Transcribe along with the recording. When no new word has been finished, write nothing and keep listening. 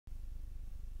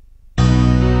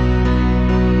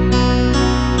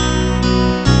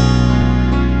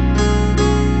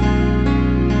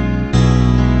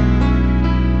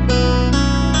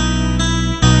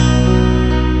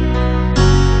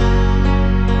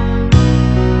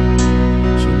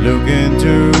broken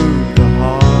through the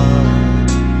heart,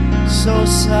 so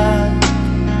sad,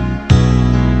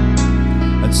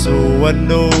 and so what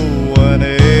no one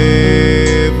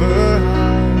ever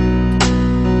had.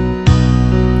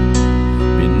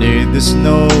 Beneath the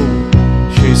snow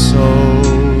she saw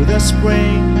the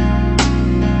spring.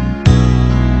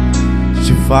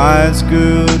 She finds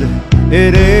good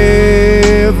in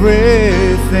everything.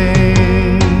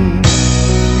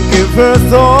 Give her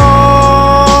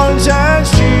thorns and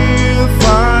she'll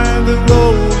find the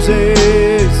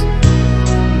roses.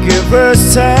 Give her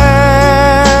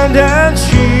sand and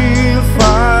she'll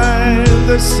find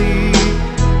the sea.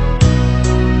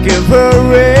 Give her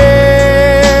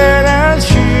rain and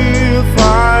she'll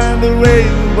find the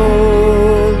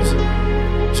rainbows.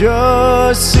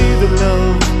 Just see the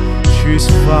love she's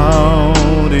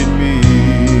found in me.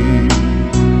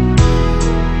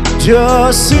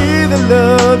 Just see the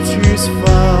love she's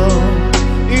found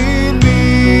in me.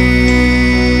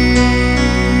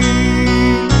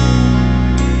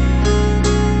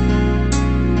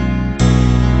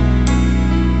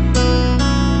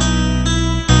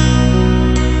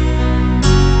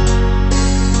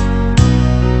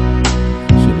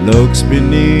 She looks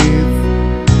beneath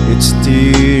each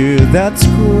tear that's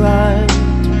cried,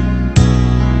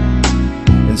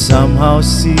 and somehow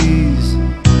sees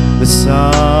the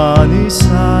sunny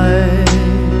side.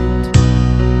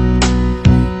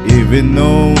 Even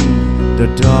on the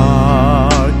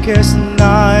darkest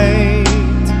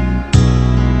night,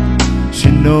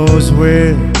 she knows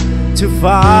where to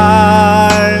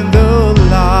find the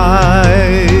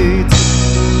light.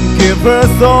 Give her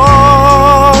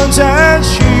thorns and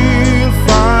she'll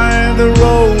find the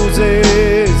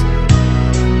roses.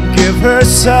 Give her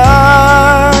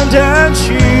sand and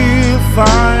she'll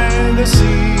find the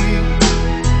sea.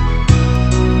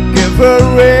 Give her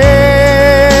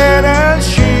rain and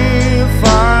she'll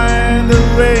find the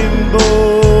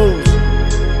rainbows.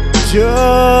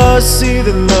 Just see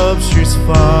the love she's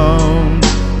found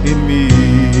in me.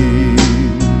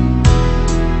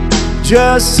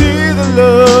 Just see the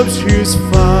love she's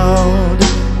found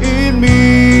in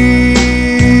me.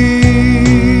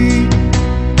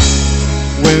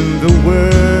 When the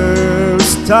world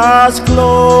starts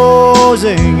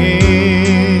closing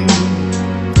in,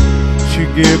 she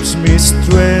gives me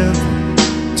strength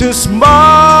to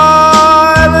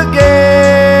smile again.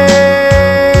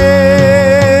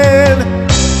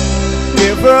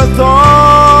 Give her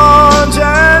thorns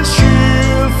and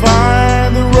she'll find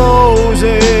the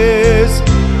roses.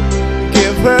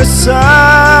 Give her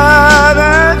sun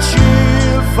and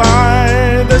she'll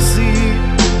find the sea.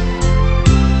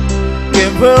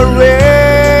 Give her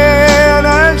rain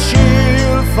and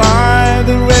she'll find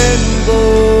the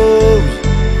rainbows.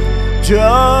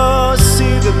 Just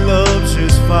see the love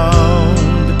she's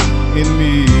found in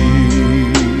me.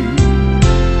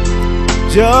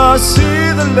 Just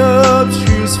see the love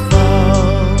she's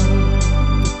found